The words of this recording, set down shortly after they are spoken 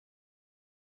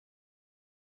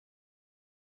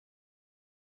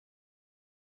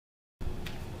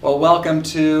Well, welcome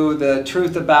to the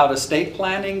Truth About Estate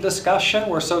Planning discussion.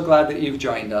 We're so glad that you've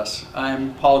joined us.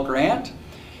 I'm Paul Grant,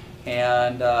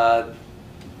 and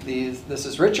this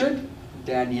is Richard,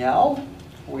 Danielle.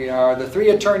 We are the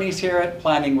three attorneys here at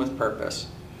Planning with Purpose.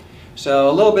 So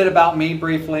a little bit about me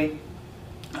briefly.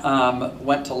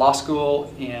 Went to law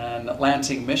school in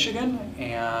Lansing, Michigan,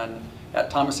 and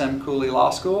at Thomas M. Cooley Law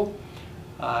School.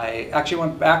 I actually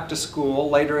went back to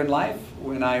school later in life.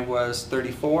 When I was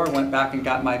 34, went back and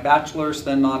got my bachelor's,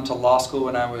 then on to law school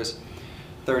when I was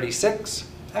 36.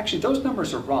 Actually, those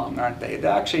numbers are wrong, aren't they?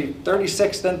 They're actually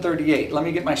 36, then 38. Let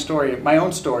me get my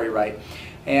own story right.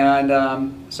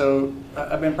 And so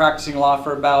I've been practicing law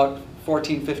for about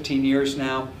 14, 15 years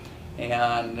now,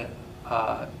 and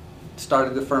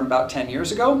started the firm about 10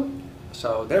 years ago.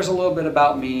 So there's a little bit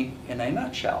about me in a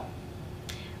nutshell.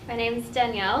 My name is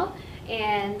Danielle,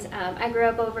 and I grew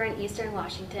up over in Eastern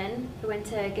Washington. I went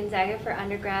to Gonzaga for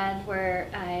undergrad, where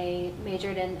I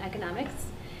majored in economics,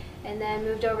 and then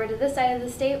moved over to this side of the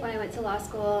state when I went to law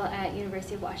school at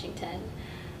University of Washington.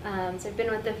 So I've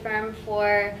been with the firm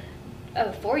for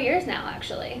 4 years now,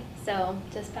 actually. So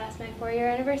just past my 4-year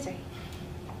anniversary.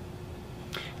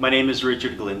 My name is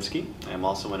Richard Galinsky. I'm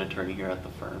also an attorney here at the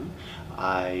firm.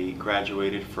 I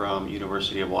graduated from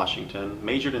University of Washington,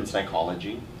 majored in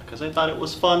psychology because I thought it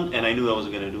was fun, and I knew I was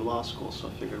going to do law school, so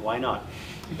I figured why not?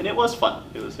 And it was fun.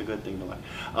 It was a good thing to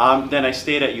learn. Then I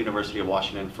stayed at University of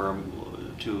Washington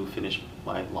to finish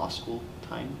my law school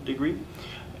time degree,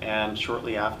 and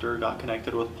shortly after got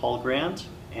connected with Paul Grant,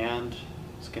 and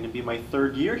it's going to be my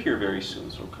 3rd year here very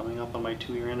soon, so coming up on my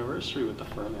 2-year anniversary with the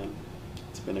firm, and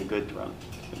it's been a good run.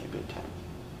 It's been a good time.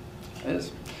 It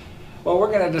is. Well,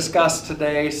 we're going to discuss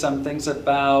today some things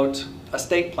about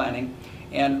estate planning.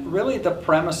 And really the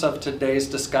premise of today's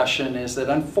discussion is that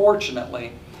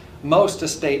unfortunately, most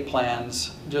estate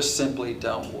plans just simply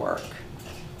don't work.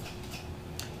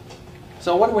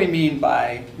 So what do we mean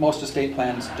by most estate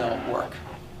plans don't work?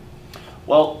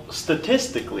 Well,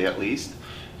 statistically at least,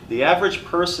 the average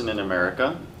person in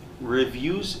America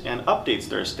reviews and updates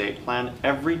their estate plan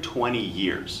every 20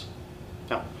 years.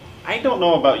 Now, I don't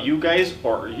know about you guys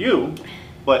or you,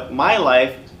 but my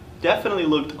life definitely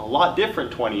looked a lot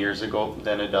different 20 years ago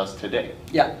than it does today.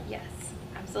 Yeah. Yes,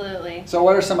 absolutely. So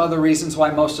what are some other reasons why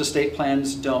most estate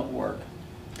plans don't work?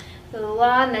 So the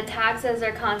law and the taxes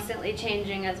are constantly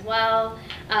changing as well.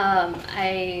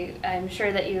 I'm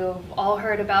sure that you've all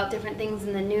heard about different things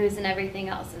in the news and everything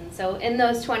else. And so in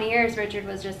those 20 years Richard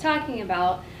was just talking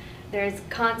about, there's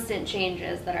constant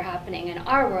changes that are happening in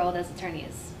our world as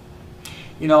attorneys.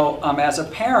 You know, as a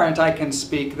parent, I can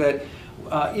speak that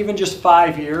even just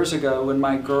 5 years ago, when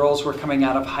my girls were coming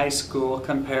out of high school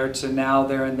compared to now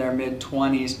they're in their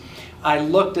mid-20s, I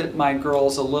looked at my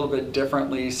girls a little bit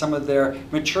differently, some of their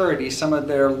maturity, some of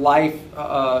their life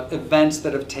events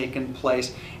that have taken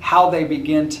place, how they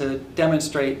begin to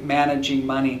demonstrate managing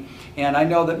money. And I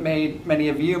know that many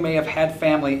of you may have had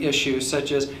family issues,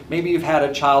 such as maybe you've had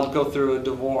a child go through a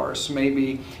divorce,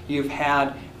 maybe you've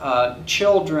had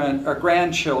children or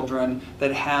grandchildren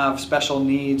that have special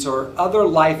needs, or other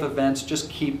life events just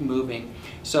keep moving.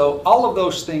 So all of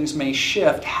those things may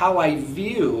shift how I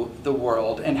view the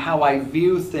world and how I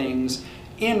view things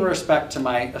in respect to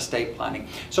my estate planning.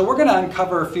 So we're going to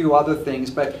uncover a few other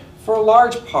things, but for a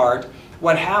large part,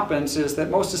 what happens is that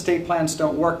most estate plans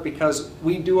don't work because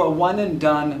we do a one and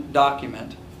done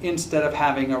document instead of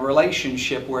having a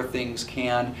relationship where things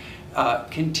can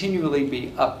continually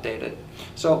be updated.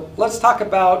 So let's talk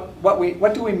about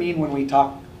what do we mean when we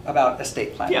talk about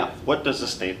estate planning? Yeah, what does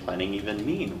estate planning even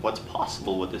mean? What's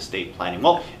possible with estate planning?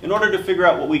 Well, in order to figure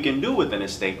out what we can do with an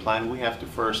estate plan, we have to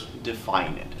first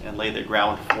define it and lay the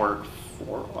groundwork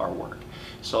for our work.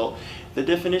 So the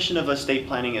definition of estate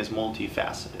planning is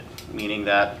multifaceted, meaning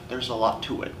that there's a lot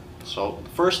to it. So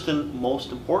first and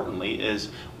most importantly is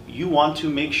you want to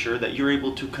make sure that you're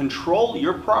able to control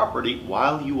your property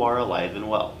while you are alive and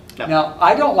well. Now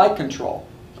I don't like control.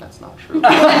 That's not true.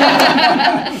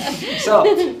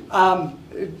 So,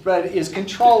 but is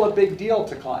control a big deal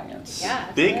to clients?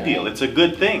 Yeah, big deal. It's a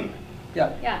good thing.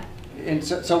 Yeah. Yeah. And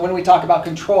so when we talk about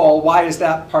control, why is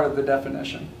that part of the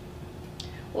definition?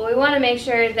 Well, we want to make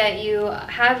sure that you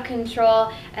have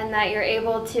control and that you're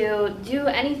able to do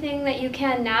anything that you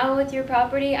can now with your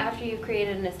property after you've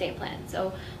created an estate plan.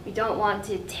 So we don't want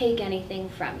to take anything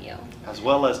from you. As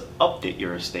well as update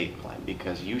your estate plan,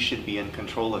 because you should be in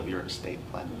control of your estate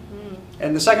plan. Mm-hmm.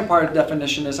 And the second part of the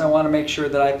definition is I want to make sure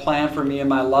that I plan for me and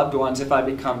my loved ones if I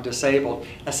become disabled.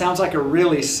 That sounds like a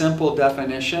really simple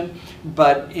definition,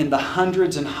 but in the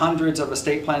hundreds and hundreds of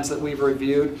estate plans that we've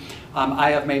reviewed,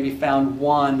 I have maybe found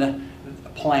one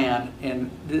plan, and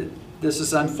this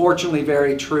is unfortunately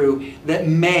very true, that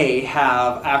may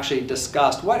have actually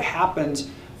discussed what happens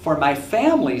for my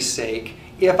family's sake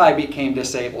if I became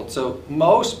disabled. So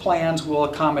most plans will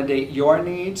accommodate your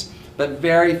needs, but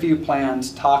very few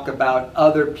plans talk about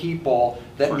other people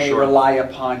that may rely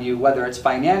upon you, whether it's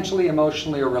financially,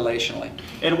 emotionally, or relationally.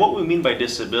 And what we mean by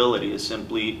disability is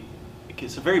simply,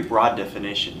 it's a very broad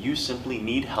definition. You simply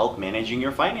need help managing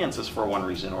your finances for one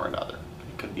reason or another.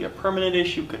 It could be a permanent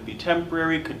issue, could be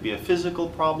temporary, could be a physical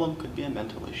problem, could be a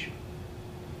mental issue.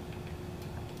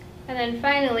 And then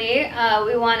finally,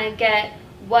 we want to get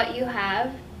what you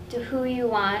have to who you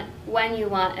want, when you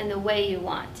want, and the way you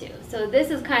want to. So this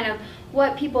is kind of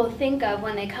what people think of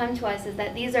when they come to us, is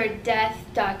that these are death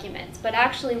documents. But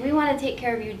actually, we want to take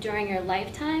care of you during your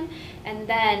lifetime and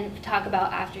then talk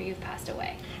about after you've passed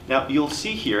away. Now, you'll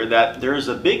see here that there is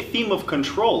a big theme of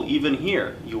control even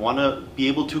here. You want to be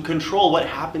able to control what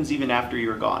happens even after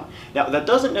you're gone. Now, that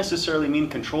doesn't necessarily mean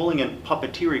controlling and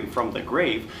puppeteering from the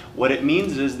grave. What it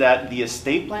means is that the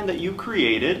estate plan that you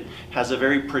created has a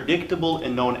very predictable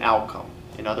and known outcome.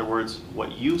 In other words,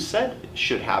 what you said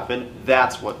should happen,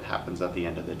 that's what happens at the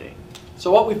end of the day.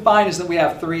 So what we find is that we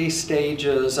have 3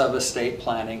 stages of estate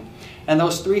planning. And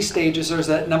those 3 stages are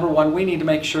that, number 1, we need to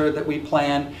make sure that we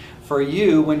plan for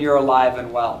you when you're alive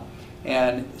and well,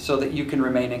 and so that you can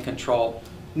remain in control.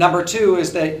 Number 2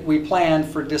 is that we plan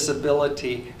for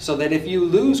disability, so that if you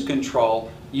lose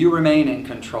control, you remain in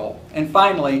control. And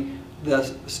finally, the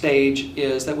stage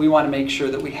is that we want to make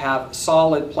sure that we have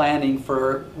solid planning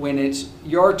for when it's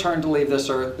your turn to leave this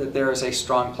earth, that there is a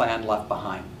strong plan left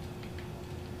behind.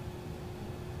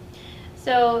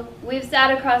 So we've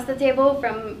sat across the table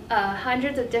from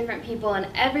hundreds of different people, and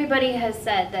everybody has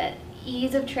said that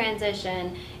ease of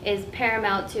transition is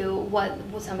paramount to what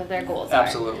some of their goals are.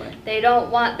 Absolutely. They don't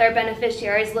want their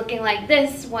beneficiaries looking like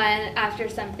this when after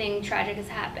something tragic has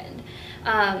happened.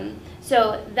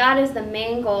 So that is the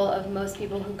main goal of most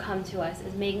people who come to us,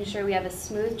 is making sure we have a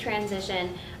smooth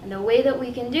transition. And the way that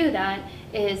we can do that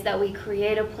is that we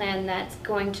create a plan that's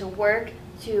going to work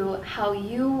to how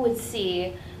you would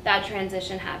see that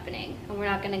transition happening. And we're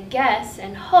not going to guess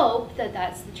and hope that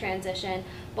that's the transition,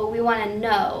 but we want to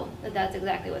know that that's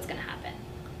exactly what's going to happen.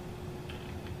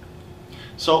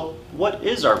 So what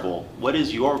is our goal? What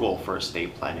is your goal for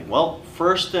estate planning? Well,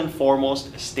 first and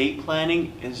foremost, estate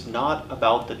planning is not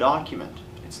about the document.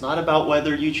 It's not about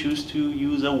whether you choose to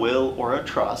use a will or a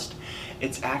trust.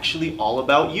 It's actually all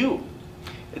about you.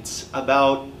 It's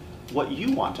about what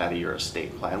you want out of your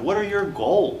estate plan. What are your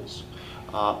goals?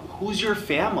 Who's your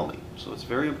family? So it's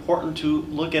very important to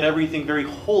look at everything very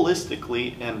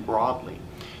holistically and broadly.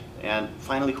 And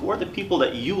finally, who are the people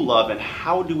that you love, and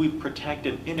how do we protect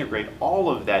and integrate all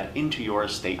of that into your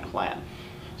estate plan?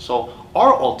 So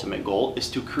our ultimate goal is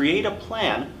to create a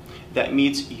plan that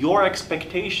meets your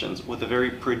expectations with a very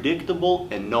predictable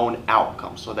and known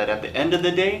outcome, so that at the end of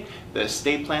the day, the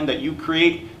estate plan that you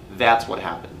create, that's what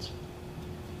happens.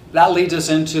 That leads us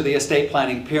into the estate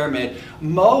planning pyramid.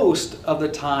 Most of the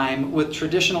time with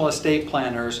traditional estate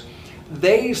planners,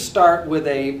 they start with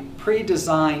a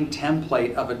pre-designed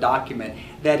template of a document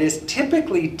that is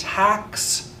typically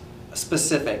tax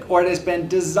specific, or it has been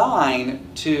designed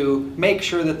to make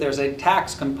sure that there's a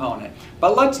tax component.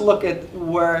 But let's look at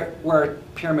where a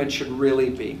pyramid should really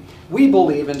be. We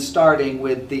believe in starting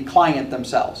with the client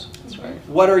themselves. That's right.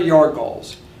 What are your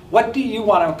goals? What do you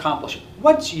want to accomplish?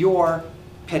 What's your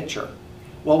picture?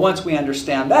 Well, once we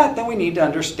understand that, then we need to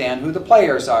understand who the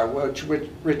players are, which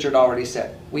Richard already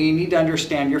said. We need to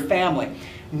understand your family.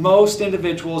 Most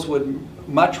individuals would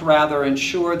much rather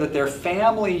ensure that their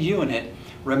family unit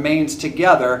remains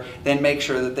together than make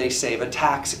sure that they save a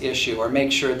tax issue or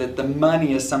make sure that the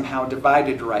money is somehow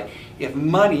divided right. If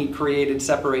money created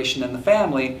separation in the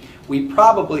family, we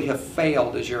probably have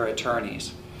failed as your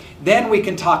attorneys. Then we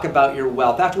can talk about your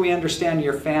wealth. After we understand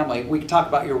your family, we can talk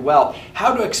about your wealth,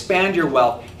 how to expand your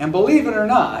wealth. And believe it or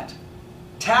not,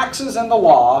 taxes and the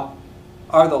law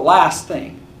are the last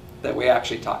thing that we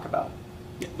actually talk about.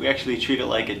 We actually treat it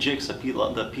like a jigsaw,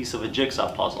 the piece of a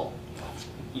jigsaw puzzle.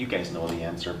 You guys know the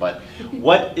answer, but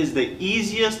what is the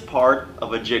easiest part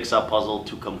of a jigsaw puzzle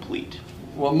to complete?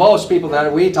 Well, most people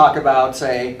that we talk about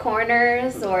say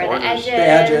Corners or the edges. The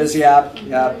edges, yeah,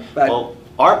 yeah. But well,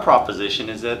 our proposition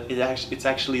is that it's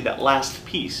actually that last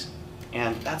piece.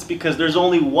 And that's because there's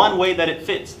only one way that it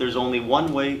fits. There's only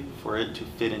one way for it to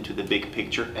fit into the big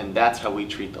picture, and that's how we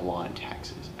treat the law and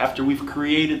taxes. After we've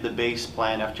created the base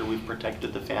plan, after we've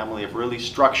protected the family, have really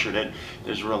structured it,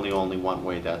 there's really only one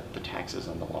way that the taxes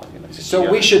and the law are going to fit so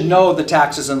together. we should know the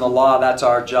taxes and the law. That's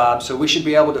our job. So we should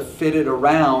be able to fit it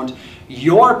around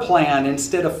your plan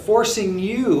instead of forcing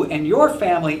you and your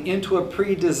family into a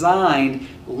pre-designed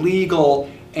legal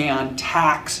and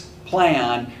tax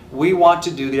plan. We want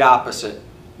to do the opposite.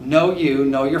 Know you,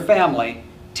 know your family,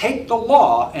 take the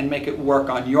law and make it work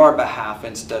on your behalf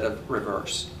instead of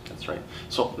reverse. That's right.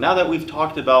 So now that we've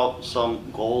talked about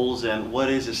some goals and what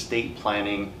is estate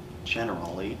planning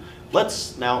generally,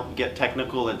 let's now get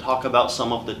technical and talk about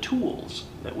some of the tools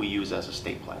that we use as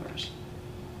estate planners.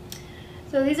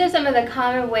 So these are some of the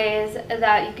common ways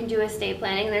that you can do estate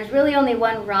planning. There's really only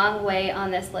one wrong way on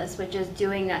this list, which is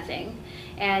doing nothing.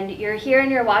 And you're here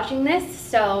and you're watching this,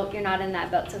 so you're not in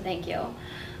that boat, so thank you.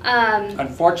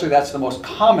 Unfortunately, that's the most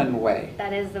common way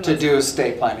That is the to do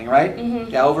estate planning, right?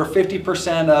 Mm-hmm. Yeah, over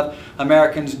 50% of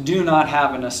Americans do not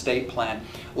have an estate plan.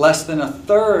 Less than a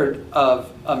third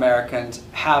of Americans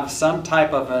have some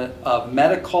type of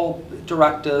medical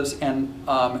directives and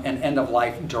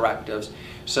end-of-life directives.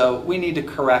 So we need to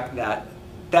correct that.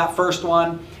 That first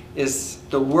one is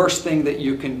the worst thing that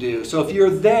you can do. So if you're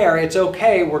there, it's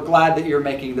okay. We're glad that you're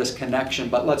making this connection,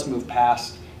 but let's move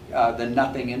past the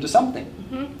nothing into something.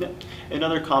 Mm-hmm. Yeah.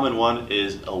 Another common one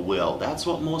is a will. That's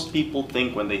what most people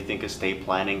think when they think estate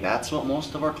planning. That's what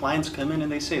most of our clients come in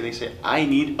and they say, I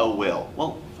need a will.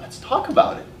 Well, let's talk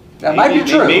about it. That might be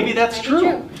true. Maybe that's Might be true.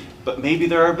 true. But maybe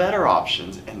there are better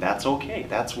options, and that's okay.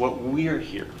 That's what we're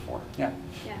here for. Yeah.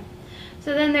 Yeah.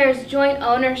 So then there's joint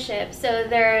ownership. So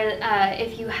there,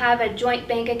 if you have a joint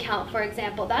bank account, for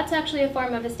example, that's actually a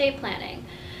form of estate planning.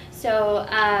 So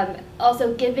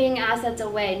also giving assets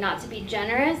away, not to be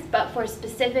generous, but for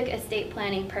specific estate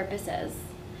planning purposes.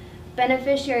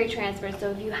 Beneficiary transfer, so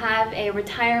if you have a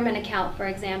retirement account, for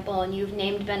example, and you've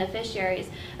named beneficiaries,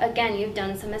 again, you've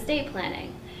done some estate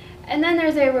planning. And then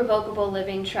there's a revocable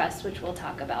living trust, which we'll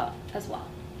talk about as well.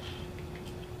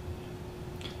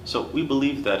 So we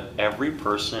believe that every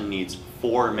person needs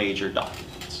 4 major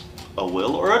documents: a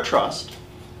will or a trust,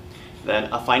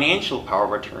 then a financial power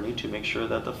of attorney to make sure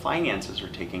that the finances are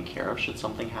taken care of should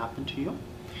something happen to you,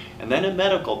 and then a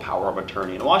medical power of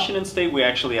attorney. In Washington State, we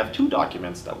actually have 2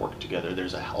 documents that work together.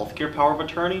 There's a healthcare power of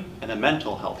attorney and a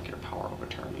mental healthcare power of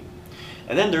attorney.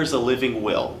 And then there's a living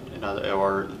will,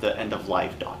 or the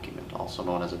end-of-life document, also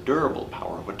known as a durable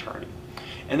power of attorney.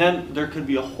 And then there could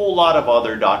be a whole lot of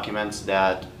other documents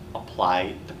that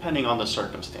apply depending on the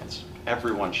circumstance.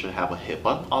 Everyone should have a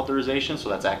HIPAA authorization, so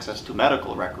that's access to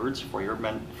medical records for your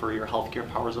healthcare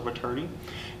powers of attorney,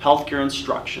 healthcare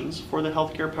instructions for the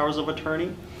healthcare powers of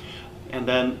attorney, and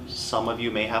then some of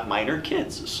you may have minor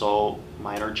kids, so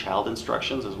minor child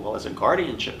instructions as well as a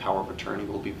guardianship power of attorney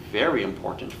will be very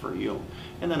important for you,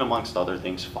 and then amongst other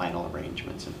things, final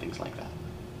arrangements and things like that.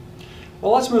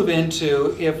 Well, let's move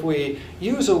into, if we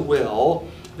use a will,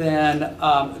 then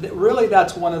really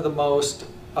that's one of the most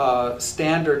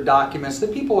standard documents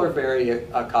that people are very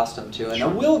accustomed to. And Sure.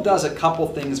 a will does a couple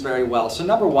things very well. So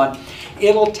number one,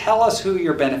 it'll tell us who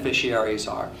your beneficiaries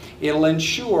are. It'll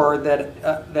ensure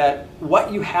that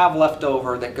what you have left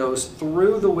over that goes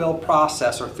through the will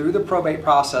process or through the probate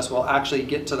process will actually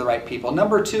get to the right people.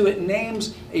 Number two, it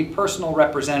names a personal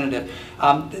representative.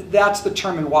 That's the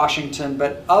term in Washington,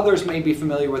 but others may be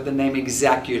familiar with the name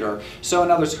executor. So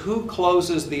in other words, who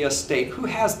closes the estate? Who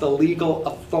has the legal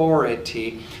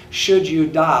authority should you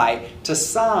die to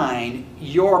sign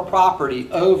your property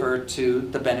over to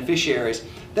the beneficiaries?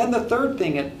 Then the third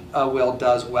thing a will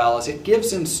does well is it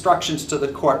gives instructions to the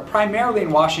court. Primarily in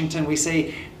Washington, we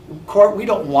say, court, we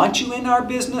don't want you in our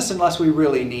business unless we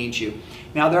really need you.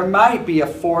 Now there might be a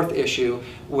fourth issue,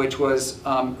 which was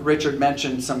Richard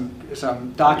mentioned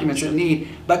some documents that need,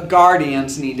 but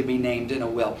guardians need to be named in a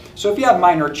will. So if you have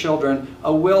minor children,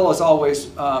 a will is always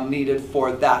needed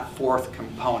for that fourth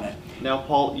component. Now,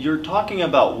 Paul, you're talking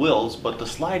about wills, but the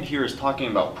slide here is talking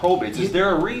about probates. Is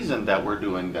there a reason that we're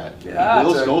doing that? Yeah,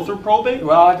 Wills go through probate?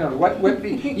 Well, I don't know.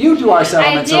 You do our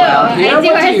settlements around here.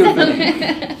 What do you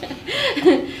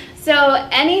think? So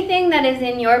anything that is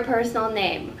in your personal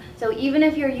name, so even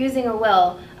if you're using a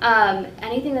will,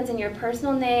 anything that's in your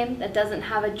personal name that doesn't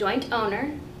have a joint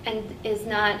owner and does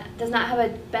not have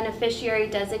a beneficiary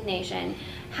designation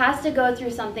has to go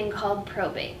through something called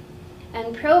probate.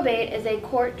 And probate is a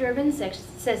court-driven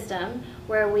system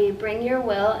where we bring your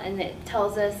will and it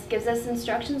gives us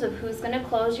instructions of who's going to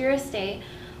close your estate.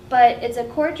 But it's a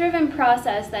court-driven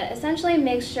process that essentially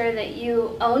makes sure that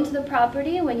you owned the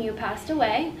property when you passed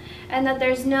away and that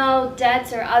there's no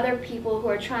debts or other people who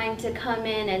are trying to come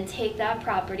in and take that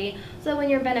property. So when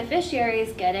your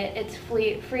beneficiaries get it, it's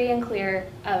free and clear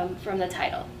from the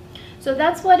title. So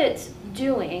that's what it's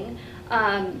doing.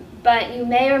 but you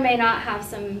may or may not have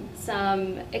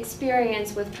some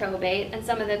experience with probate, and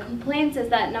some of the complaints is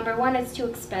that, number one, it's too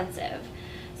expensive.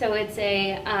 So it's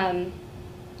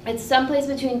someplace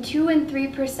between 2 and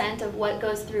 3% of what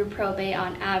goes through probate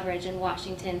on average in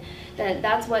Washington.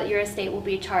 That's what your estate will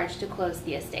be charged to close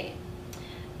the estate.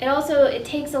 It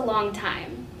takes a long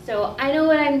time. So I know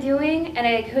what I'm doing, and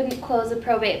I couldn't close a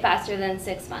probate faster than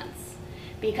 6 months,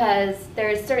 because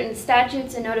there's certain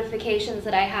statutes and notifications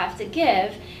that I have to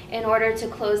give in order to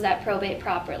close that probate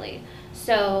properly.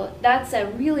 So that's a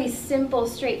really simple,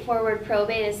 straightforward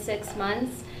probate is 6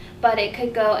 months, but it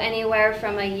could go anywhere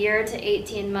from a year to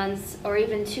 18 months or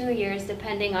even 2 years,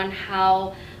 depending on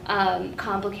how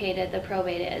complicated the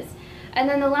probate is. And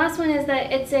then the last one is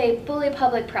that it's a fully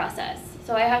public process.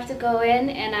 So I have to go in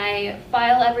and I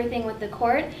file everything with the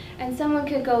court, and someone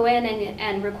could go in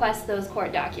and request those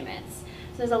court documents.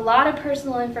 So there's a lot of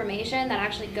personal information that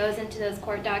actually goes into those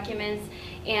court documents,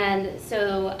 and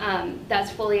so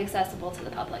that's fully accessible to the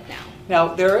public now.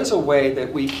 Now, there is a way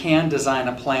that we can design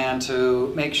a plan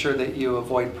to make sure that you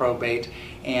avoid probate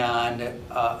and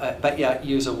but yet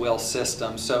use a will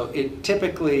system. So it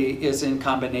typically is in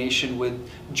combination with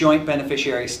joint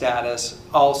beneficiary status,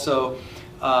 also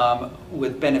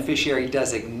with beneficiary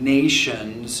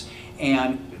designations,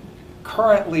 and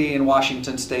currently in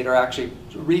Washington State, or actually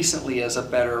recently is a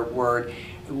better word,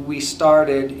 we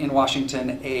started in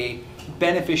Washington a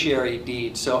beneficiary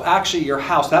deed. So actually your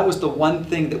house, that was the one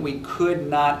thing that we could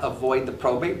not avoid the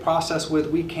probate process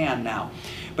with, we can now.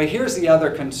 But here's the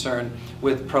other concern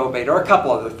with probate, or a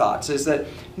couple other thoughts, is that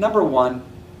number one,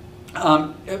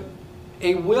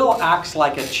 a will acts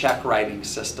like a check writing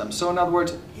system. So in other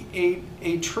words,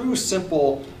 a true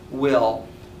simple will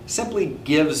simply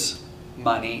gives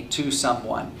money to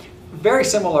someone. Very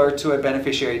similar to a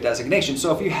beneficiary designation.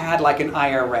 So if you had like an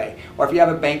IRA, or if you have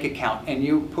a bank account and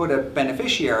you put a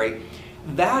beneficiary,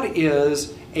 that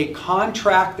is a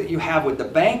contract that you have with the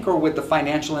bank or with the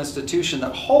financial institution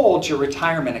that holds your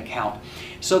retirement account.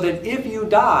 So that if you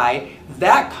die,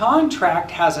 that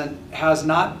contract has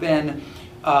not been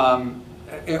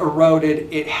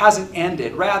eroded, it hasn't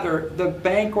ended. Rather, the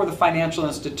bank or the financial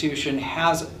institution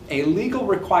has a legal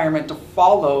requirement to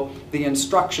follow the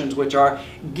instructions, which are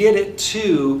get it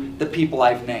to the people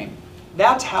I've named.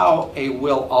 That's how a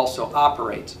will also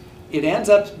operates. It ends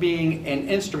up being an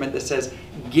instrument that says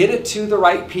get it to the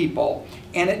right people,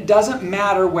 and it doesn't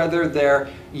matter whether they're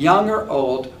young or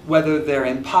old, whether they're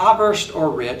impoverished or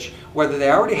rich, whether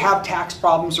they already have tax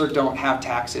problems or don't have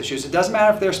tax issues. It doesn't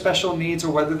matter if they're special needs,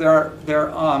 or whether they're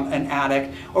an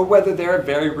addict, or whether they're a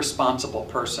very responsible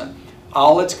person.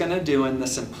 All it's going to do in the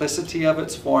simplicity of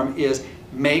its form is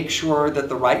make sure that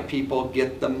the right people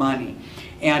get the money.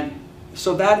 And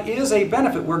so that is a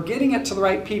benefit. We're getting it to the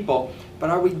right people, but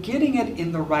are we getting it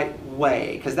in the right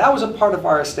way? Because that was a part of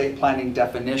our estate planning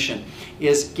definition,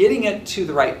 is getting it to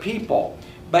the right people,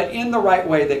 but in the right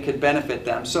way that could benefit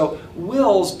them. So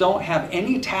wills don't have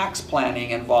any tax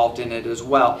planning involved in it as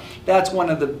well. That's one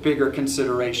of the bigger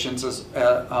considerations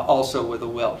also with a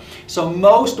will. So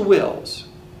most wills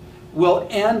will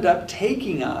end up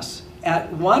taking us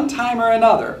at one time or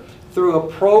another through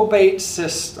a probate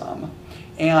system,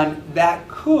 and that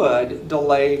could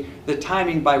delay the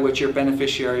timing by which your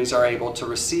beneficiaries are able to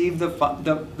receive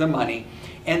the money.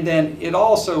 And then it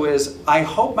also is, I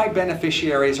hope my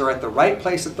beneficiaries are at the right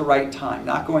place at the right time,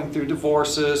 not going through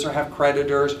divorces or have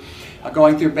creditors,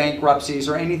 going through bankruptcies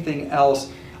or anything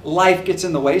else. Life gets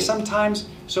in the way sometimes,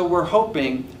 so we're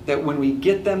hoping that when we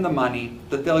get them the money,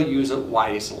 that they'll use it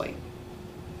wisely.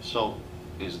 So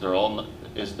is there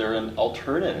an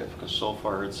alternative? Because so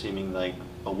far it's seeming like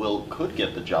a will could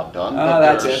get the job done.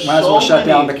 That's it. Might as well shut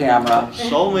down the camera.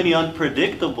 So many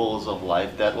unpredictables of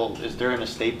life that, well, is there an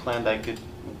estate plan that could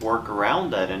work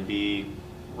around that and be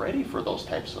ready for those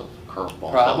types of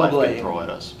curveballs that life can throw at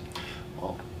us?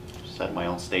 Well, set my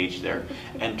own stage there.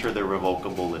 Enter the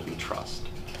revocable living trust.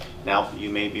 Now, you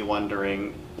may be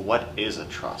wondering, what is a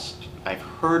trust? I've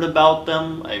heard about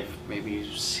them. I've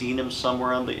maybe seen them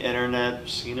somewhere on the internet,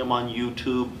 seen them on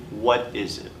YouTube. What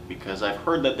is it? Because I've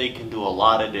heard that they can do a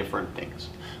lot of different things.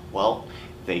 Well,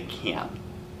 they can.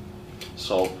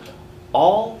 So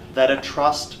all that a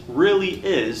trust really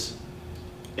is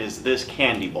this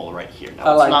candy bowl right here.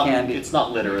 Now, candy. It's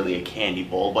not literally a candy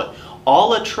bowl, but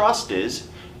all a trust is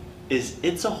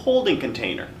it's a holding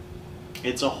container.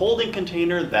 It's a holding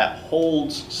container that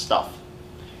holds stuff.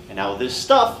 And now this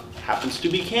stuff happens to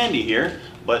be candy here,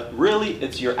 but really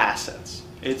it's your assets.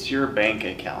 It's your bank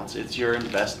accounts, it's your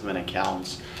investment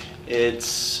accounts,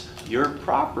 it's your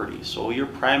property, so your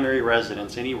primary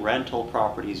residence, any rental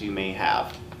properties you may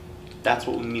have. That's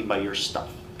what we mean by your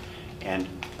stuff. And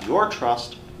your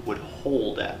trust would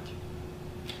hold at.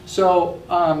 So,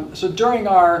 so during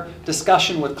our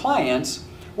discussion with clients,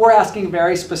 we're asking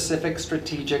very specific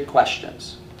strategic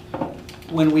questions.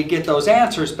 When we get those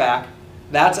answers back,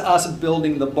 that's us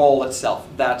building the bowl itself.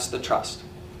 That's the trust.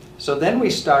 So then we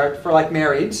start, for like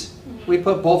marrieds, we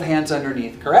put both hands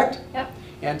underneath, correct? Yep.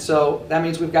 And so that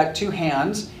means we've got 2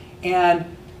 hands, and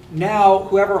now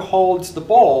whoever holds the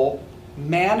bowl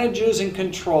manages and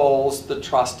controls the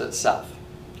trust itself,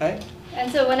 okay?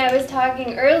 And so when I was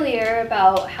talking earlier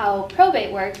about how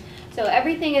probate works, so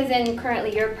everything is in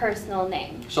currently your personal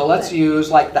name. So let's use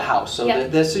like the house. So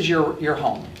Yep. this is your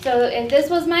home. So if this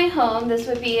was my home, this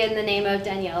would be in the name of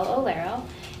Danielle Olero.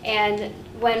 And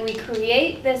when we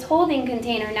create this holding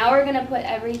container, now we're going to put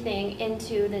everything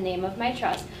into the name of my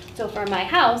trust. So for my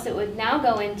house, it would now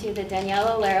go into the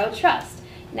Danielle Olero Trust.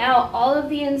 Now all of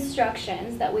the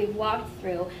instructions that we've walked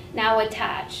through now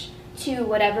attach to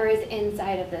whatever is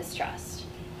inside of this trust.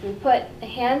 We put the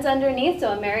hands underneath,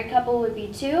 so a married couple would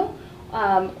be 2,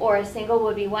 or a single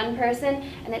would be 1 person,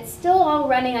 and it's still all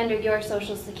running under your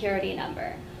social security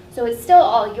number. So it's still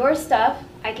all your stuff.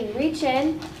 I can reach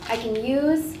in, I can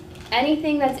use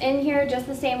anything that's in here just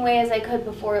the same way as I could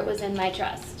before it was in my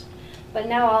trust. But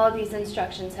now all of these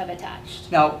instructions have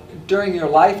attached. Now, during your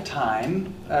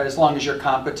lifetime, as long as you're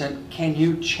competent, can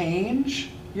you change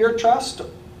your trust?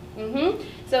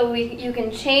 So you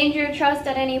can change your trust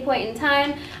at any point in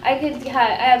time. I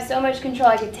have so much control.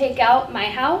 I could take out my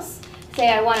house, say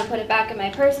I want to put it back in my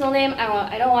personal name.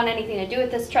 I don't want anything to do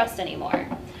with this trust anymore.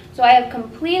 So I have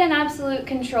complete and absolute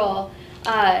control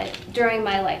during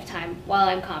my lifetime while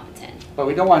I'm competent. But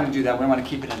we don't want to do that. We want to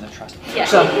keep it in the trust. Yeah.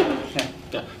 So, yeah.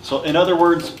 Yeah. So in other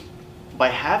words, by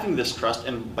having this trust,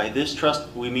 and by this trust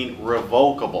we mean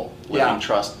revocable living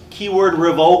trust. Keyword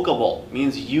revocable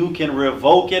means you can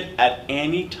revoke it at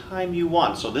any time you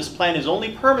want. So this plan is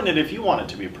only permanent if you want it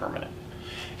to be permanent.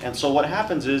 And so what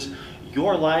happens is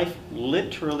your life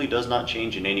literally does not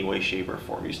change in any way, shape, or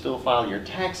form. You still file your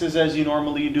taxes as you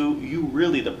normally do. You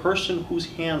really, the person whose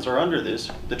hands are under this,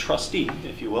 the trustee,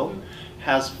 if you will,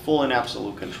 has full and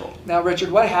absolute control. Now, Richard,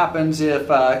 what happens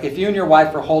if you and your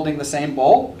wife are holding the same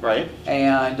bowl, right?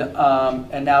 And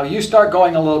now you start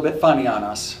going a little bit funny on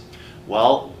us?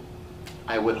 Well,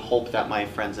 I would hope that my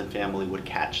friends and family would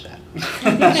catch that.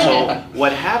 So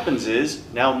what happens is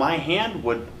now my hand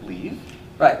would leave.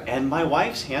 Right. And my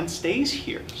wife's hand stays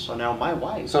here. So now my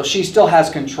wife. So she still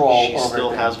has control She over still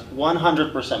them. has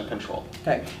 100% control.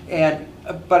 Okay.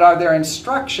 But are there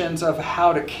instructions of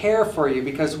how to care for you?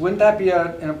 Because wouldn't that be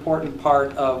an important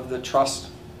part of the trust?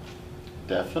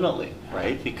 Definitely,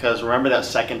 right? Because remember that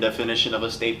second definition of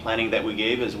estate planning that we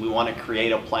gave is we want to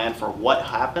create a plan for what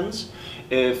happens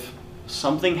if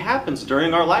something happens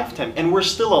during our lifetime and we're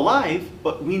still alive,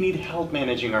 but we need help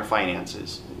managing our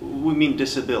finances. We mean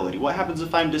disability. What happens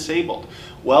if I'm disabled?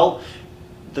 Well,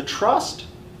 the trust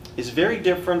is very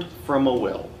different from a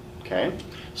will, okay?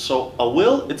 So a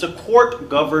will, it's a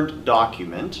court-governed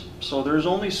document, so there's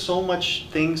only so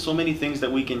many things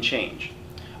that we can change.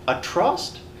 A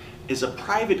trust is a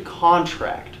private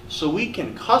contract, so we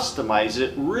can customize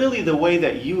it really the way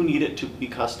that you need it to be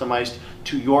customized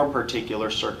to your particular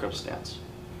circumstance.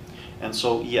 And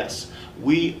so yes,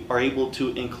 we are able to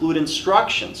include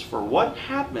instructions for what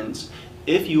happens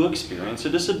if you experience a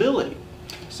disability.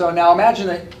 So now imagine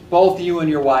that both you and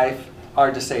your wife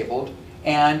are disabled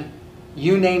and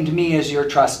you named me as your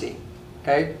trustee.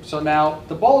 Okay, so now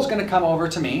the bowl is going to come over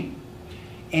to me,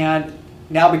 and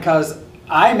now because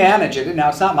I manage it, and now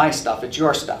it's not my stuff, it's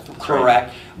your stuff,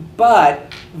 correct?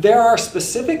 But there are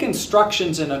specific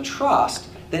instructions in a trust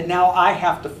that now I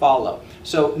have to follow.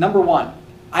 So number one,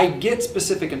 I get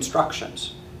specific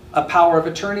instructions. A power of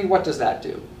attorney, what does that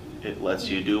do? It lets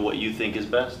you do what you think is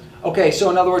best. Okay, so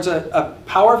in other words, a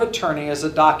power of attorney is a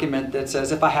document that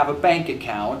says if I have a bank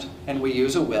account and we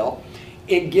use a will,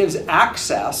 it gives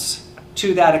access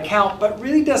to that account, but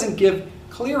really doesn't give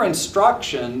clear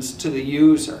instructions to the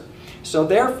user. So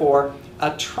therefore,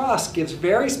 a trust gives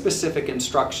very specific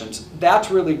instructions.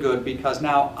 That's really good because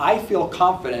now I feel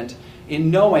confident in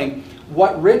knowing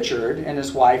what Richard and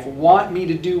his wife want me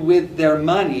to do with their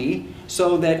money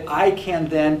so that I can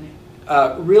then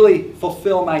really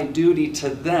fulfill my duty to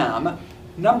them.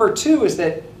 Number two is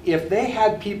that if they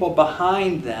had people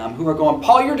behind them who are going,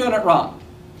 Paul, you're doing it wrong.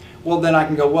 Well, then I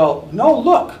can go, well, no,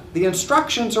 look, the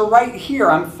instructions are right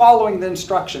here. I'm following the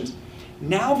instructions.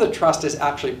 Now the trust has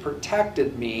actually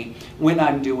protected me when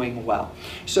I'm doing well.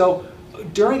 So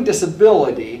during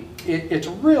disability, it's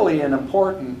really an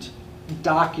important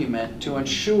document to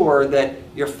ensure that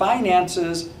your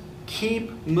finances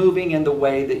keep moving in the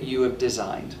way that you have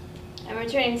designed. And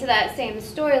returning to that same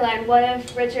storyline, what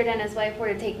if Richard and his wife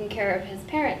were taking care of his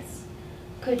parents?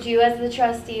 Could you, as the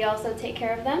trustee, also take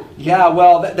care of them? Yeah,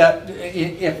 well,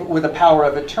 if with a power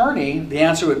of attorney, the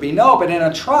answer would be no. But in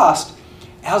a trust,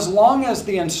 as long as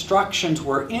the instructions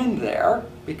were in there,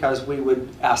 because we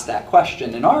would ask that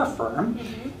question in our firm,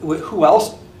 who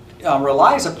else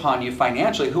relies upon you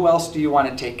financially? Who else do you want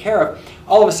to take care of?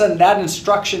 All of a sudden, that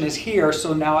instruction is here,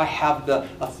 so now I have the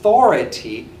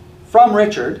authority from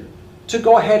Richard to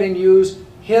go ahead and use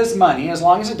his money, as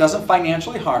long as it doesn't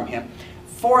financially harm him,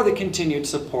 for the continued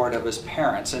support of his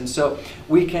parents. And so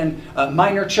we can,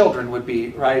 minor children would be,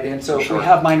 right? And so if we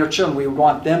have minor children, we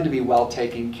want them to be well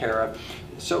taken care of.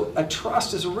 So a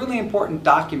trust is a really important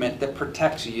document that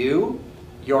protects you,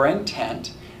 your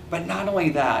intent, but not only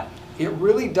that, it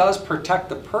really does protect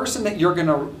the person that you're going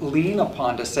to lean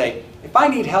upon to say, if I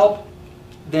need help,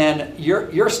 then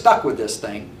you're stuck with this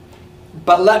thing,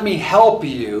 but let me help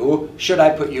you should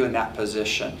I put you in that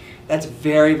position. That's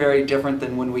very, very different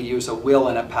than when we use a will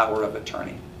and a power of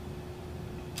attorney.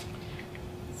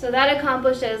 So that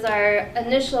accomplishes our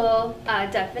initial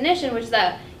definition, which is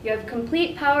that you have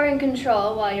complete power and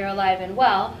control while you're alive and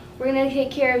well. We're going to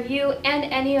take care of you and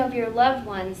any of your loved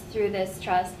ones through this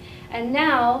trust. And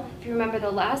now, if you remember,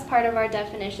 the last part of our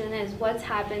definition is what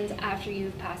happens after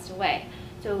you've passed away.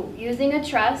 So using a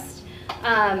trust,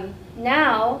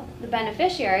 now the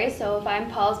beneficiary, so if I'm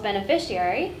Paul's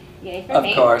beneficiary, yay for me.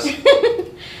 Of course.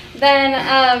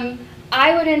 Then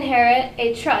I would inherit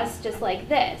a trust just like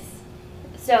this.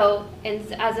 So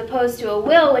as opposed to a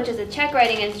will, which is a check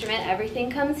writing instrument,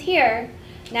 everything comes here.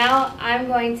 Now I'm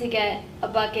going to get a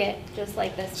bucket just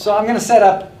like this So one. I'm going to set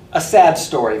up a sad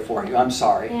story for you. I'm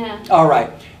sorry. Yeah. All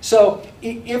right. So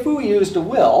if we used a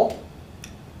will,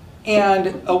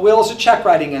 and a will is a check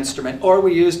writing instrument, or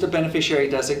we used a beneficiary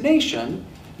designation,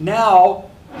 now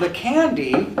the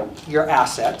candy, your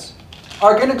assets,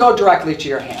 are going to go directly to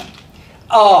your hand.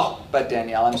 Oh, but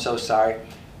Danielle, I'm so sorry.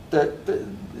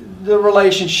 The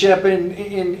relationship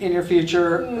in your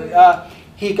future,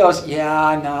 he goes,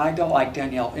 yeah, no, I don't like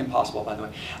Danielle. Impossible, by the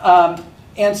way.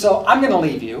 And so I'm going to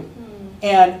leave you.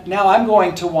 And now I'm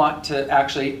going to want to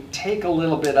actually take a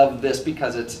little bit of this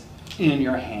because it's in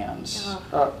your hands.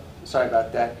 Oh, sorry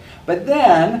about that. But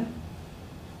then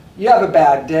you have a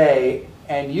bad day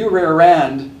and you rear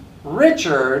end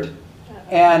Richard.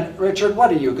 And Richard, what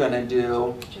are you going to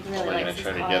do? Really I'm going to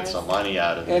try to get some money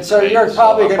out of it. And so you're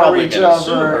probably going to reach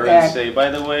over and say, by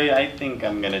the way, I think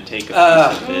I'm going to take a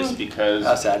piece of this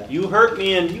because you hurt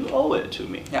me and you owe it to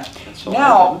me. Yeah. So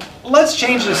now, let's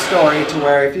change the story to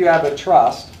where if you have a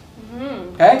trust,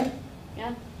 okay?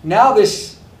 Yeah. Now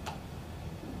this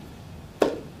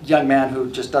young man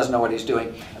who just doesn't know what he's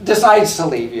doing decides to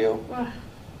leave you.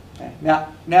 Okay.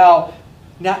 Now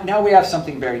we have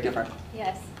something very different.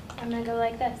 Yes. I'm going to go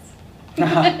like this.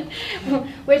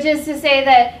 Which is to say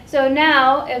that, so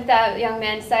now if that young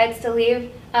man decides to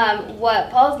leave,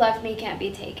 what Paul's left me can't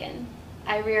be taken.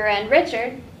 I rear end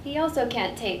Richard, he also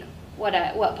can't take what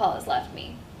Paul has left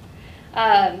me.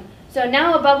 So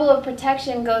now a bubble of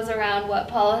protection goes around what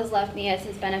Paul has left me as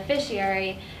his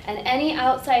beneficiary, and any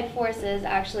outside forces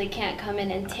actually can't come in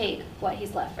and take what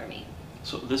he's left for me.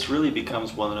 So this really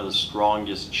becomes one of the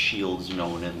strongest shields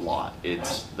known in law.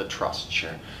 It's the trust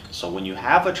share. So when you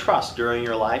have a trust during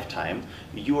your lifetime,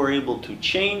 you are able to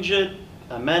change it,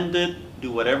 amend it,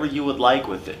 do whatever you would like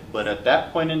with it. But at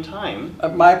that point in time...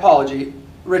 my apology.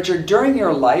 Richard, during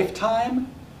your lifetime,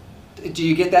 do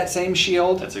you get that same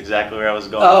shield? That's exactly where I was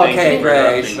going. Oh, okay,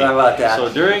 great. Sorry about that.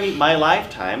 So during my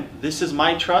lifetime, this is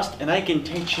my trust, and I can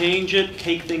change it,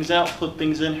 take things out, put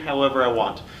things in however I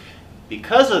want.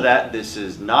 Because of that, this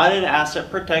is not an asset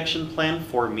protection plan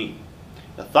for me.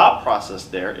 The thought process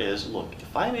there is, look,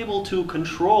 if I'm able to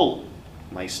control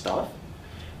my stuff,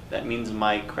 that means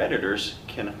my creditors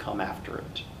can come after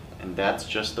it. And that's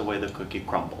just the way the cookie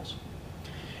crumbles.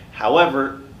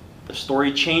 However, the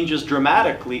story changes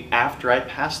dramatically after I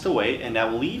passed away and now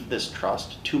leave this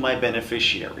trust to my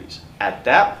beneficiaries. At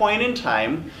that point in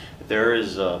time, there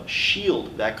is a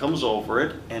shield that comes over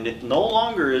it, and it no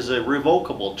longer is a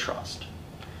revocable trust.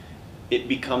 It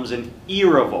becomes an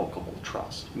irrevocable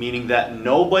trust, meaning that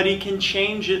nobody can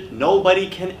change it, nobody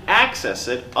can access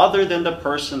it other than the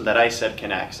person that I said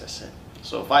can access it.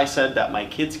 So if I said that my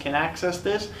kids can access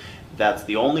this, that's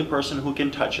the only person who can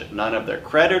touch it. None of their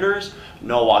creditors,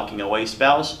 no walking away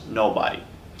spouse, nobody.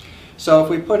 So if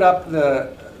we put up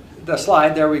the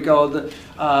slide, there we go.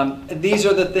 These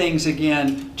are the things,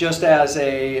 again, just as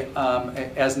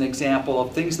an example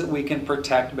of things that we can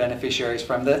protect beneficiaries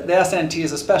from. The SNT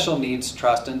is a special needs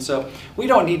trust, and so we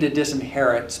don't need to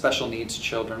disinherit special needs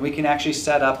children. We can actually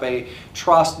set up a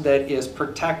trust that is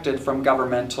protected from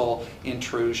governmental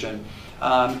intrusion.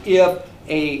 If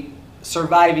a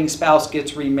surviving spouse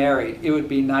gets remarried, it would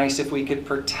be nice if we could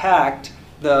protect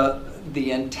the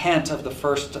intent of the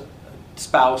first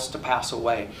spouse to pass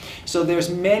away. So there's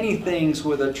many things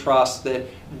with a trust that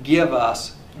give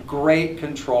us great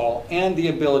control and the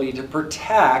ability to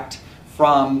protect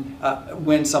from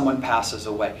when someone passes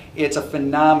away. It's a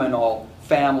phenomenal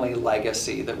family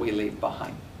legacy that we leave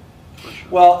behind.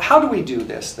 Well, how do we do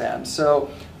this then? So,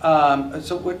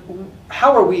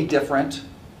 how are we different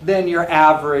than your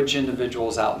average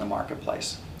individuals out in the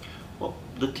marketplace? Well,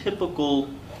 the typical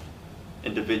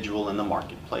individual in the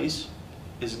marketplace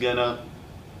is going to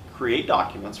create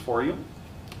documents for you.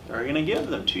 They're going to give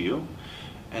them to you,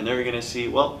 and they're going to see,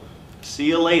 well, see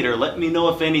you later. Let me know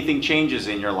if anything changes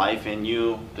in your life and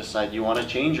you decide you want to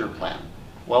change your plan.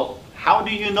 Well, how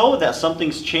do you know that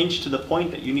something's changed to the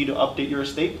point that you need to update your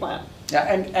estate plan? Yeah,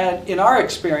 and in our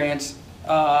experience,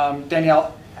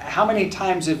 Danielle, how many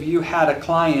times have you had a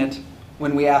client,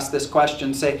 when we ask this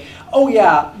question, say, oh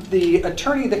yeah, the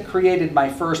attorney that created my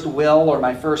first will or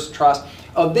my first trust,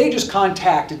 oh, they just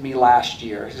contacted me last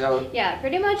year. So yeah,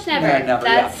 pretty much never. Never,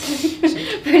 That's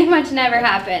yeah. pretty much never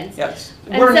happens. Yes,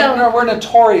 And we're so-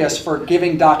 notorious for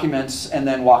giving documents and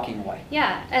then walking away.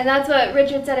 Yeah, and that's what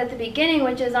Richard said at the beginning,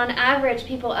 which is on average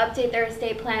people update their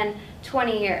estate plan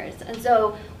 20 years. And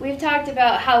so we've talked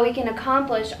about how we can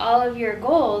accomplish all of your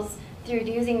goals through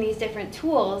using these different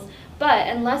tools, but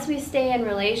unless we stay in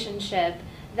relationship,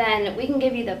 then we can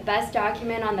give you the best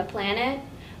document on the planet,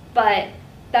 but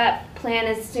that plan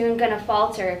is soon going to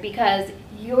falter because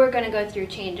you're going to go through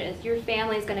changes. Your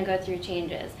family's going to go through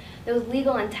changes. Those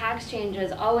legal and tax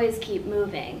changes always keep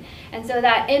moving. And so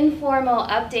that informal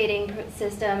updating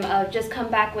system of just come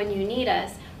back when you need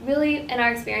us really, in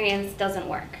our experience, doesn't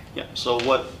work. Yeah, so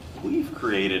what we've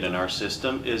created in our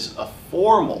system is a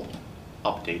formal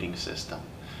updating system.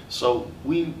 So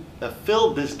we have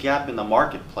filled this gap in the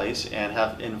marketplace and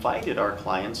have invited our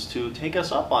clients to take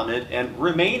us up on it and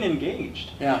remain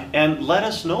engaged. Yeah. And let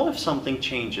us know if something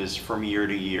changes from year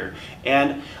to year.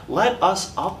 And let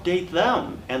us update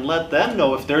them and let them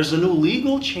know if there's a new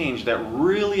legal change that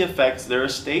really affects their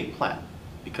estate plan.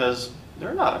 Because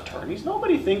they're not attorneys.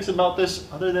 Nobody thinks about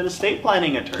this other than estate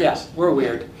planning attorneys. Yeah, we're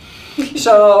weird.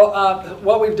 So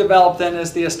what we've developed then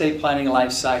is the estate planning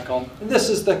life cycle. And this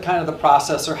is the kind of the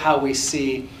process or how we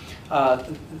see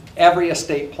every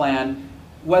estate plan,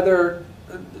 whether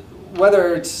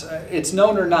it's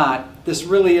known or not. This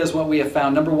really is what we have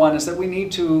found. Number one is that we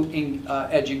need to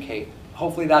educate.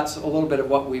 Hopefully that's a little bit of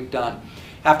what we've done.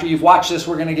 After you've watched this,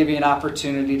 we're going to give you an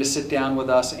opportunity to sit down with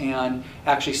us and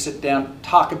actually sit down,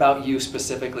 talk about you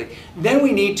specifically. Then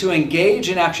we need to engage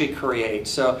and actually create.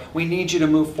 So we need you to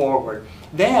move forward.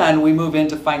 Then we move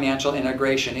into financial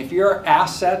integration. If your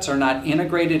assets are not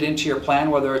integrated into your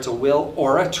plan, whether it's a will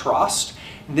or a trust,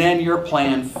 then your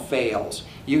plan fails.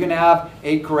 You can have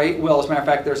a great will. As a matter of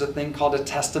fact, there's a thing called a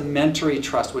testamentary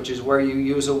trust, which is where you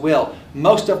use a will.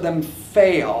 Most of them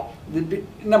fail.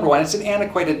 Number one, it's an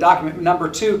antiquated document. Number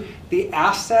two, the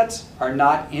assets are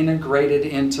not integrated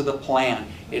into the plan.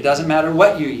 It doesn't matter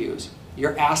what you use.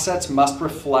 Your assets must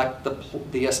reflect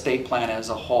the estate plan as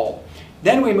a whole.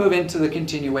 Then we move into the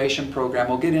continuation program.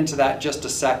 We'll get into that in just a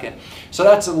second. So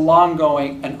that's an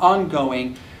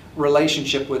ongoing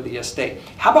relationship with the estate.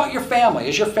 How about your family?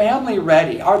 Is your family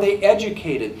ready? Are they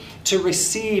educated to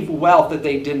receive wealth that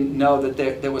they didn't know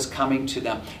that was coming to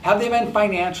them? Have they been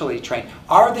financially trained?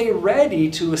 Are they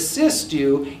ready to assist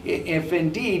you if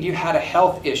indeed you had a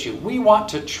health issue? We want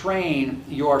to train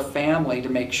your family to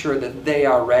make sure that they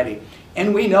are ready.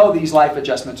 And we know these life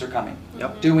adjustments are coming.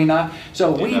 Yep. Do we not? So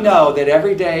we know that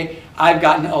every day I've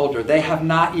gotten older. They have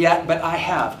not yet, but I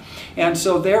have. And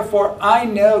so therefore, I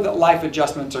know that life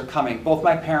adjustments are coming. Both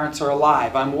my parents are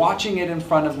alive. I'm watching it in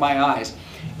front of my eyes.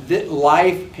 That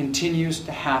life continues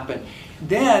to happen.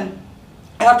 Then,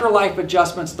 after life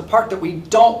adjustments, the part that we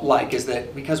don't like is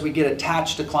that, because we get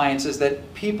attached to clients, is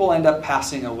that people end up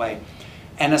passing away.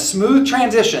 And a smooth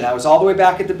transition, I was all the way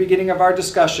back at the beginning of our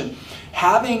discussion,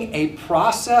 having a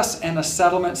process and a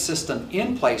settlement system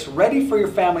in place, ready for your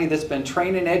family that's been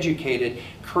trained and educated,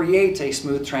 creates a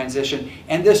smooth transition.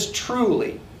 And this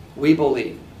truly, we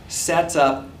believe, sets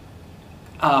up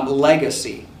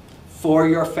legacy for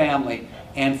your family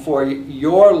and for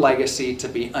your legacy to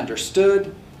be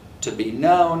understood, to be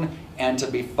known, and to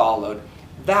be followed.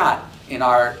 That in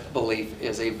our belief,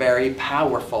 is a very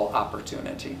powerful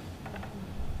opportunity.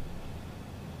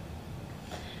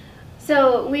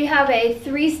 So we have a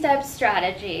 3-step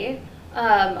strategy,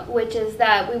 which is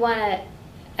that we want to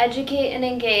educate and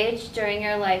engage during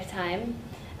your lifetime.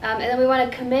 And then we want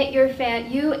to commit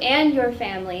you and your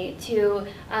family to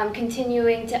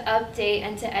continuing to update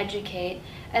and to educate.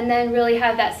 And then really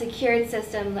have that secured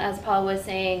system, as Paul was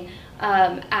saying,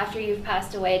 after you've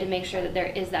passed away, to make sure that there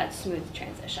is that smooth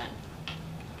transition.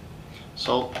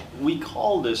 So we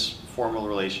call this formal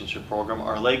relationship program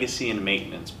our legacy and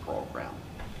maintenance program.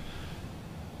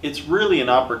 It's really an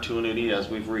opportunity, as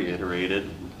we've reiterated,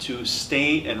 to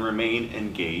stay and remain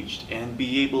engaged and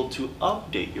be able to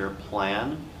update your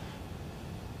plan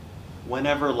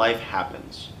whenever life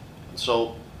happens.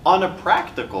 So on a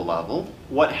practical level,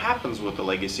 what happens with the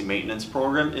legacy maintenance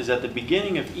program is at the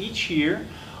beginning of each year,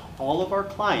 all of our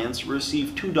clients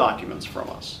receive 2 documents from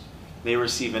us. They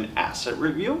receive an asset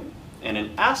review, and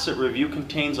an asset review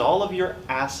contains all of your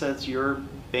assets, your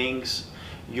banks,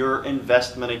 your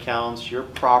investment accounts, your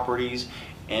properties,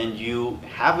 and you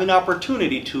have an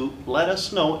opportunity to let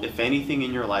us know if anything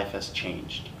in your life has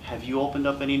changed. Have you opened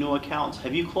up any new accounts?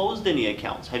 Have you closed any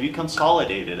accounts? Have you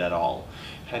consolidated at all?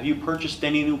 Have you purchased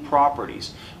any new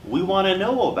properties? We want to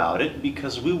know about it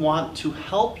because we want to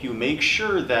help you make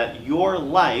sure that your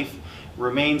life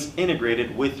remains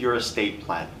integrated with your estate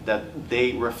plan, that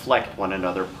they reflect one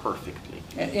another perfectly.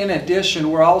 In addition,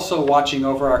 we're also watching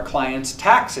over our clients'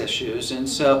 tax issues, and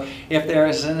so if there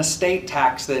is an estate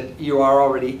tax that you are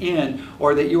already in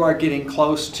or that you are getting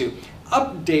close to,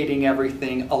 updating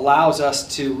everything allows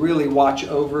us to really watch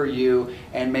over you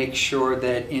and make sure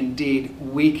that indeed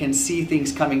we can see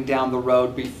things coming down the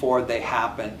road before they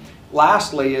happen.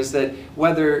 Lastly is that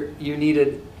whether you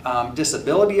needed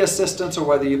disability assistance or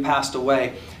whether you passed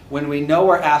away, when we know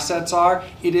where assets are,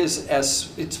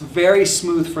 it's very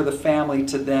smooth for the family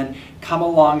to then come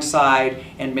alongside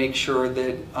and make sure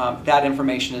that that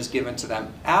information is given to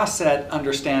them. Asset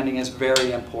understanding is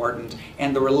very important,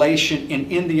 and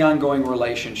in the ongoing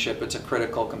relationship, it's a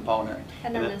critical component.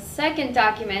 And then the second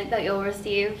document that you'll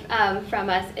receive from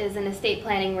us is an estate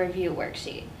planning review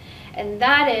worksheet. And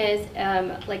that is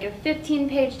like a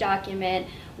 15-page document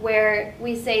where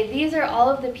we say these are all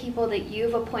of the people that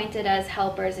you've appointed as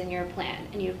helpers in your plan,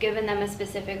 and you've given them a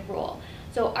specific role.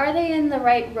 So are they in the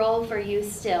right role for you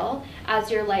still as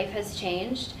your life has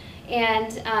changed?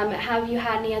 And have you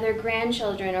had any other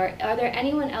grandchildren, or are there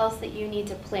anyone else that you need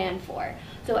to plan for?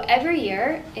 So every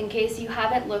year, in case you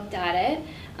haven't looked at it,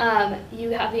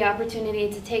 you have the opportunity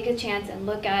to take a chance and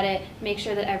look at it, make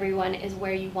sure that everyone is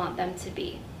where you want them to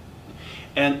be.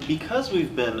 And because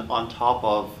we've been on top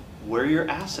of where your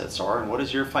assets are and what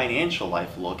does your financial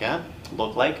life look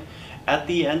like, at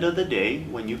the end of the day,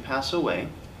 when you pass away,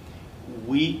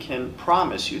 we can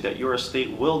promise you that your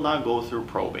estate will not go through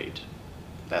probate.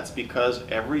 That's because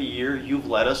every year you've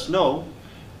let us know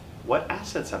what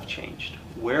assets have changed,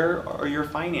 where are your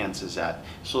finances at,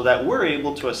 so that we're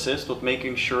able to assist with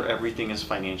making sure everything is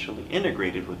financially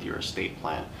integrated with your estate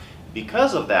plan.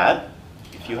 Because of that,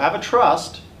 if you have a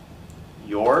trust,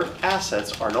 your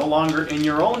assets are no longer in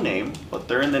your own name, but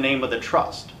they're in the name of the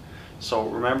trust. So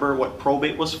remember what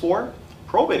probate was for?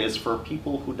 Probate is for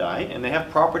people who die and they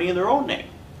have property in their own name.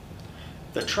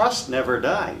 The trust never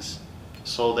dies,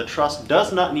 so the trust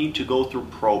does not need to go through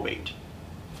probate.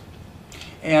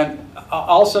 And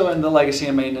also in the Legacy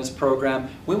and Maintenance Program,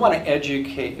 we want to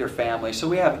educate your family. So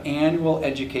we have annual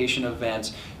education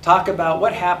events. Talk about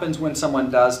what happens when someone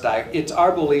does die. It's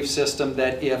our belief system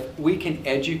that if we can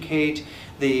educate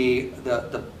the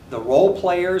role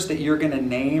players that you're going to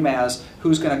name as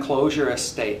who's going to close your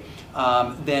estate,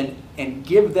 and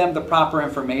give them the proper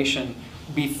information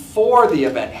before the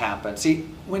event happens. See,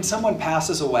 when someone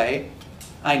passes away,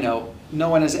 I know no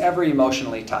one is ever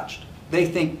emotionally touched. They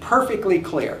think perfectly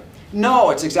clear.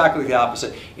 No, it's exactly the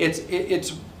opposite.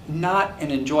 It's not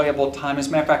an enjoyable time. As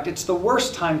a matter of fact, it's the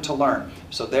worst time to learn.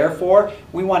 So therefore,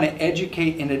 we want to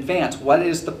educate in advance. What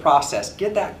is the process?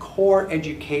 Get that core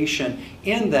education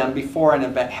in them before an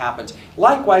event happens.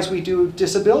 Likewise, we do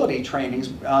disability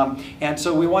trainings. And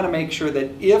so we want to make sure that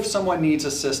if someone needs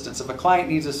assistance, if a client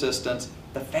needs assistance,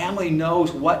 the family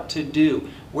knows what to do,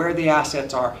 where the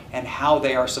assets are, and how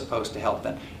they are supposed to help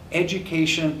them.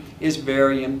 Education is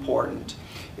very important.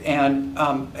 And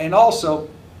also,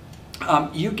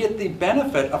 you get the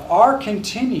benefit of our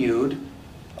continued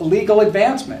legal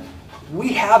advancement.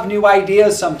 We have new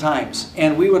ideas sometimes,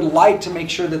 and we would like to make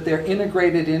sure that they're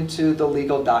integrated into the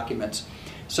legal documents.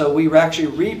 So we actually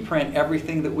reprint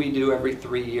everything that we do every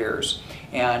 3 years.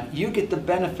 And you get the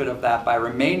benefit of that by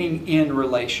remaining in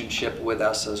relationship with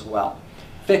us as well.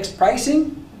 fixed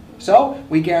pricing. So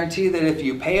we guarantee that if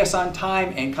you pay us on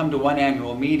time and come to one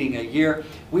annual meeting a year,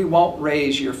 we won't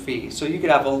raise your fee. So you could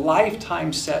have a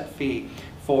lifetime set fee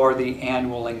for the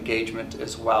annual engagement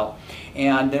as well.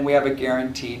 And then we have a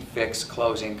guaranteed fixed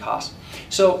closing cost.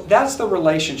 So that's the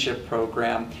relationship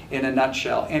program in a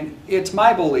nutshell. And it's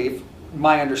my belief,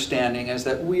 my understanding is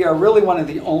that we are really one of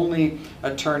the only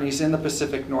attorneys in the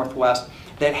Pacific Northwest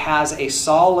that has a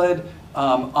solid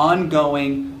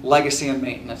ongoing legacy and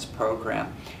maintenance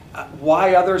program.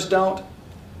 Why others don't?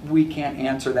 We can't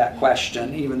answer that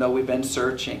question, even though we've been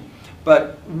searching.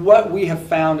 But what we have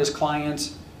found is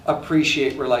clients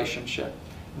appreciate relationship.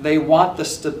 They want the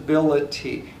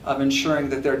stability of ensuring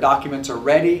that their documents are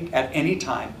ready at any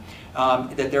time,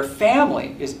 that their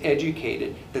family is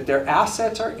educated, that their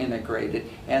assets are integrated,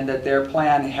 and that their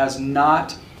plan has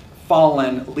not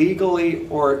fallen legally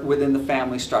or within the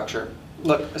family structure.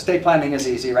 Look, estate planning is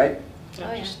easy, right?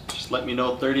 Oh, yeah. Just let me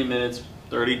know 30 minutes,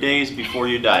 30 days before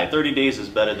you die. 30 days is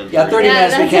better than 30 Yeah, 30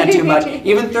 minutes we can't do much. Yeah.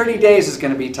 Even 30 days is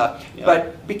going to be tough. Yeah.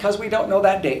 But because we don't know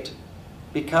that date,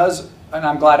 because, and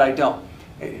I'm glad I don't,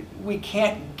 we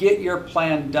can't get your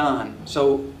plan done.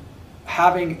 So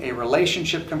having a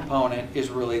relationship component is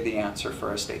really the answer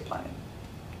for estate planning.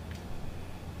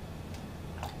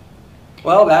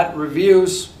 Well, that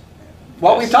reviews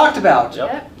what we've talked about.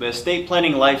 Yep. The estate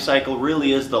planning life cycle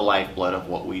really is the lifeblood of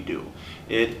what we do.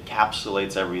 It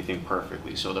encapsulates everything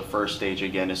perfectly. So the first stage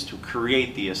again is to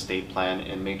create the estate plan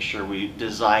and make sure we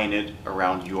design it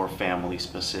around your family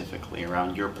specifically,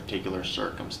 around your particular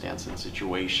circumstance and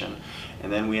situation.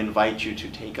 And then we invite you to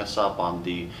take us up on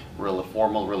the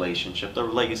formal relationship, the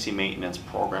legacy maintenance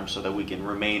program, so that we can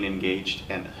remain engaged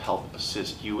and help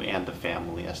assist you and the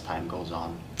family as time goes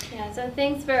on. Yeah, so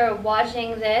thanks for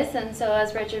watching this. And so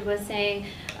as Richard was saying,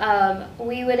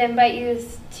 we would invite you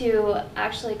to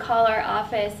actually call our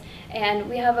office, and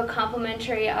we have a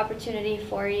complimentary opportunity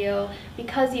for you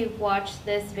because you've watched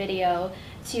this video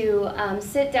to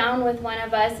sit down with one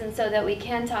of us, and so that we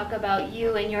can talk about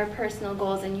you and your personal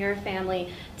goals and your family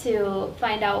to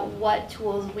find out what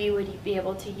tools we would be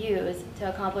able to use to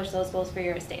accomplish those goals for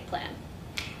your estate plan.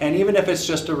 And even if it's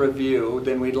just a review,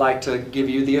 then we'd like to give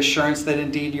you the assurance that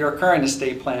indeed your current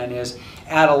estate plan is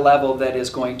at a level that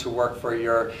is going to work for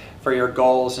your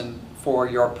goals and for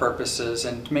your purposes,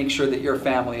 and to make sure that your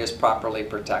family is properly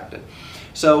protected.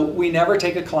 So we never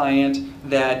take a client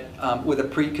that with a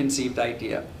preconceived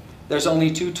idea. There's only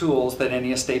two tools that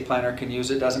any estate planner can use.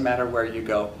 It doesn't matter where you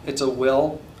go. It's a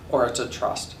will or it's a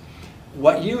trust.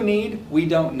 What you need, we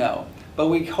don't know. But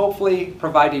we hopefully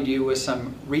provided you with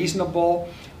some reasonable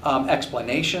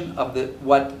explanation of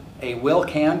what a will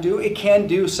can do. It can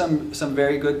do some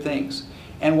very good things.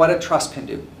 And what a trust can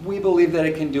do. We believe that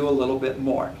it can do a little bit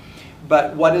more.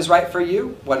 But what is right for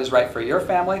you, what is right for your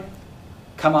family,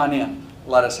 come on in.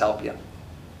 Let us help you.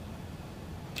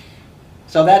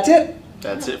 So that's it.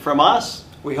 That's it from us.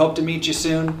 We hope to meet you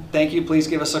soon. Thank you. Please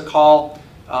give us a call.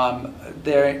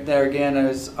 There again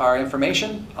is our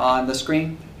information on the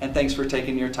screen. And thanks for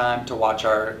taking your time to watch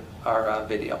our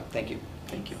video. Thank you.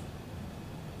 Thank you.